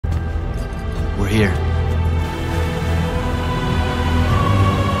here.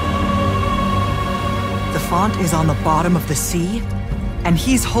 The font is on the bottom of the sea, and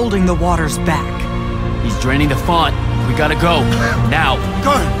he's holding the waters back. He's draining the font. We gotta go. Now.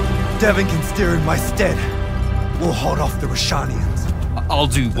 Go! Devin can steer in my stead. We'll hold off the Rashanians. I'll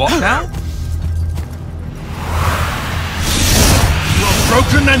do what now? You are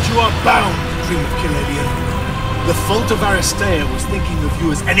broken and you are bound, Dream of Kiladian. The fault of Aristea was thinking of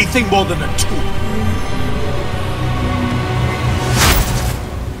you as anything more than a tool.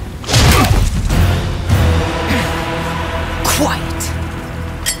 Quiet!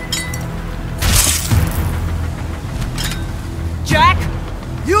 Jack!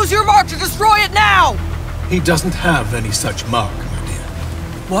 Use your mark to destroy it now! He doesn't have any such mark, my dear.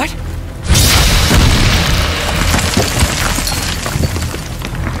 What?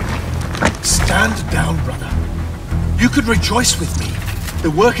 Stand down, brother. You could rejoice with me. The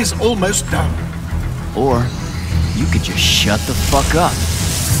work is almost done. Or you could just shut the fuck up.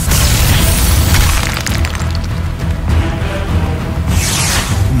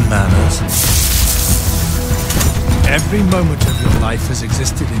 Manners. Every moment of your life has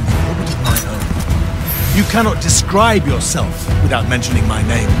existed in the orbit of my own. You cannot describe yourself without mentioning my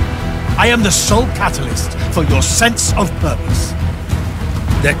name. I am the sole catalyst for your sense of purpose.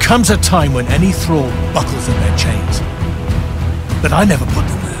 There comes a time when any thrall buckles in their chains. But I never put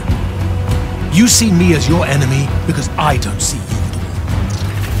them there. You see me as your enemy because I don't see you at all.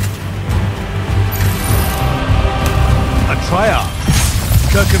 A triarch.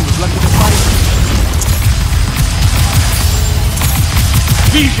 Kirkin was lucky to find him.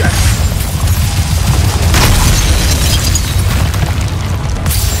 Vijay!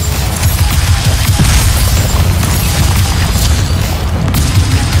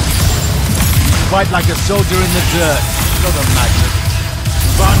 Fight like a soldier in the dirt, not a magnet.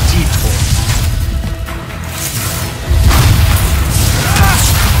 Vantitor.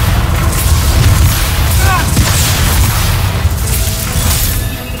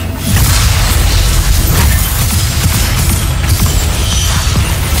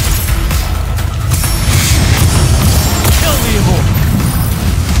 Kill the Immortals!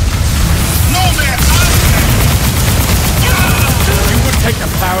 No man! You would take the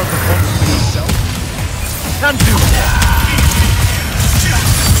power of the force for yourself? Can do that.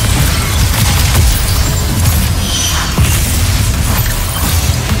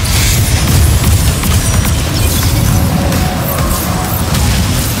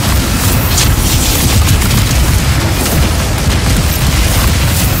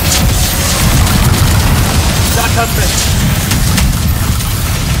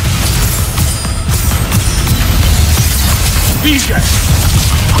 Vijay!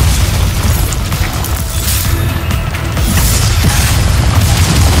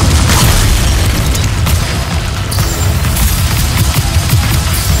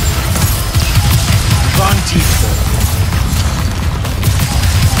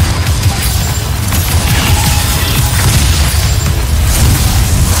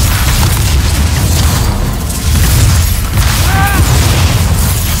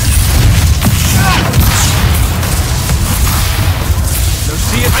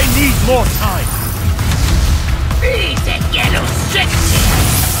 More time!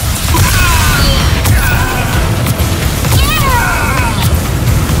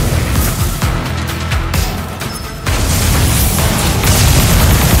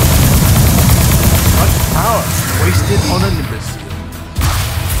 Much power wasted on an imbecile.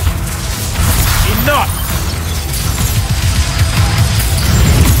 Enough!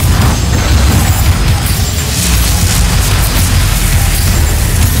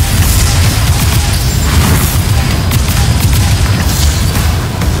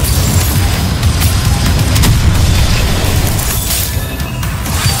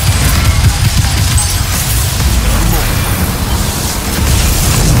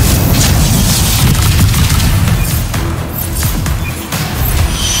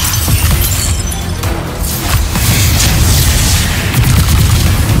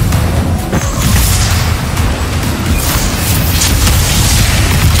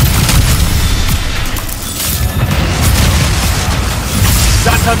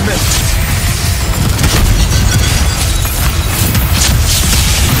 That's a miss.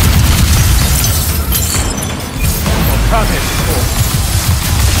 Well, come here, before.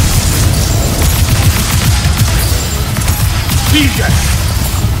 Vijay!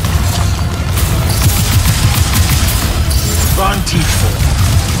 Vantitor.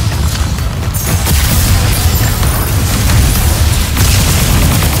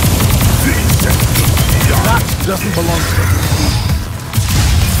 That doesn't belong to me.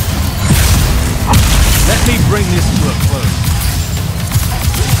 bring this to a close.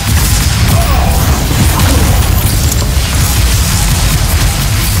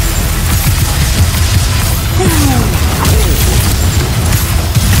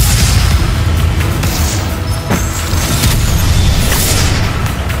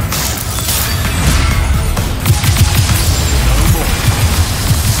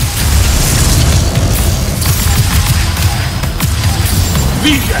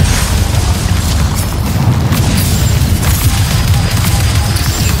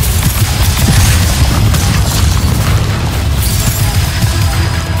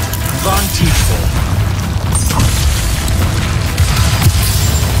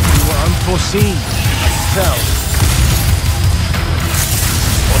 Seen, fell,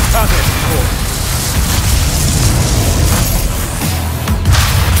 or have it, of course.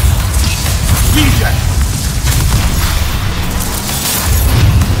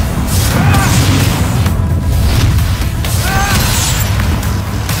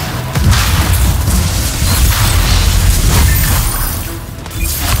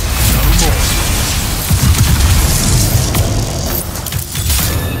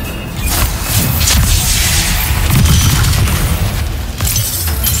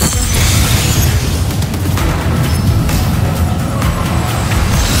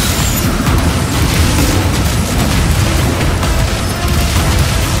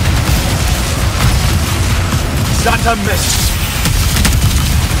 Not a miss.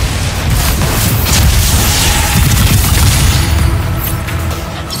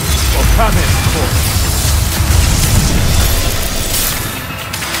 Or come in, of course.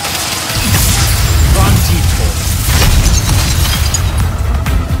 Run detour.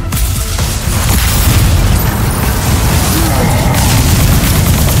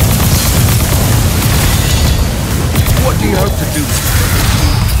 What do you hope to do?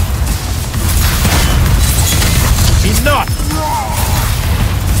 Enough!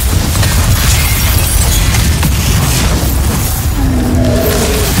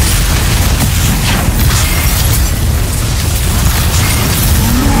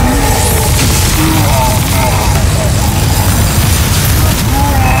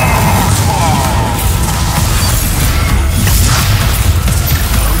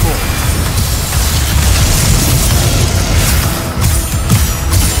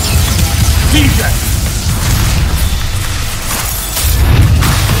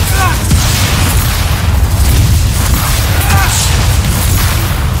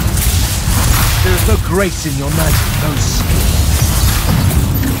 No grace in your magic, no skill.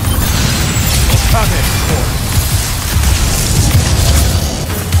 Come in, forth.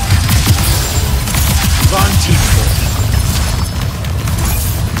 Run detour.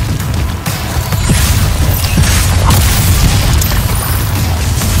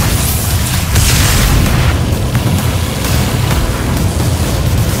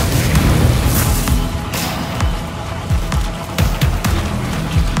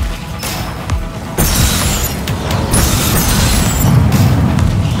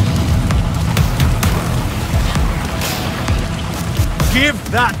 Give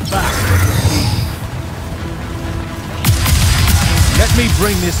that back! Let me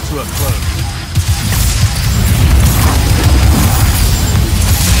bring this to a close.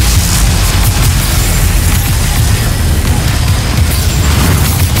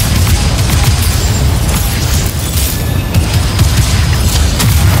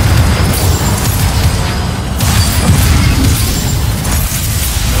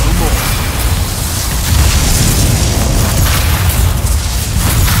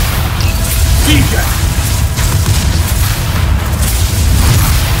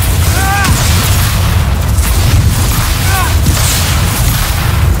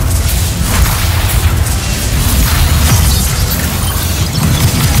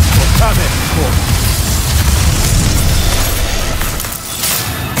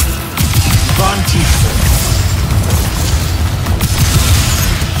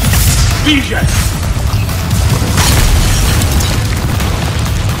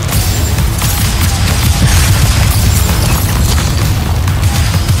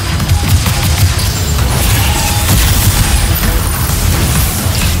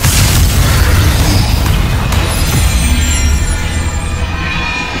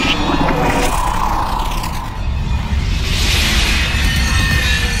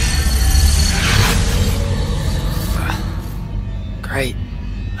 Great.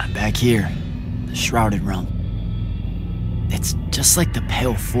 I'm back here. The Shrouded Realm. It's just like the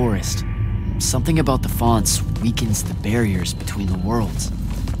Pale Forest. Something about the fonts weakens the barriers between the worlds.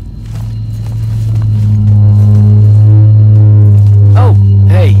 Oh,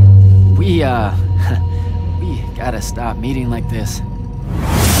 hey. We gotta stop meeting like this.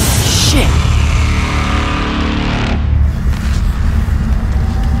 Shit!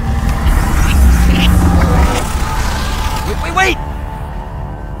 Wait!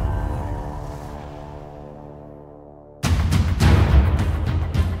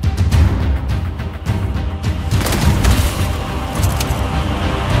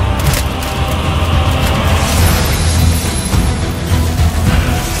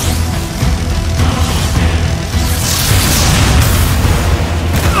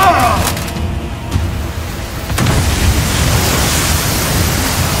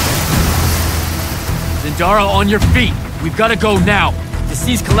 Zendara, on your feet! We've gotta go now! The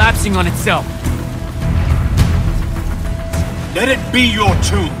sea's collapsing on itself! Let it be your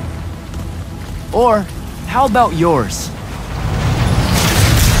tomb! Or, how about yours?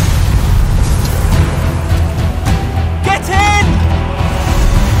 Get in!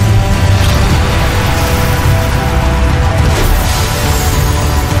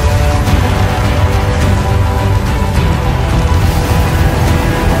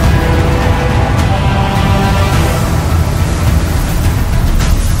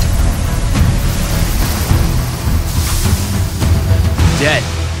 Dead.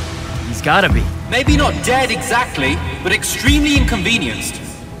 He's gotta be. Maybe not dead exactly, but extremely inconvenienced.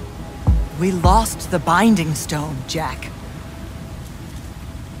 We lost the Binding Stone, Jack.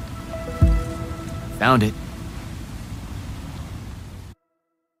 Found it.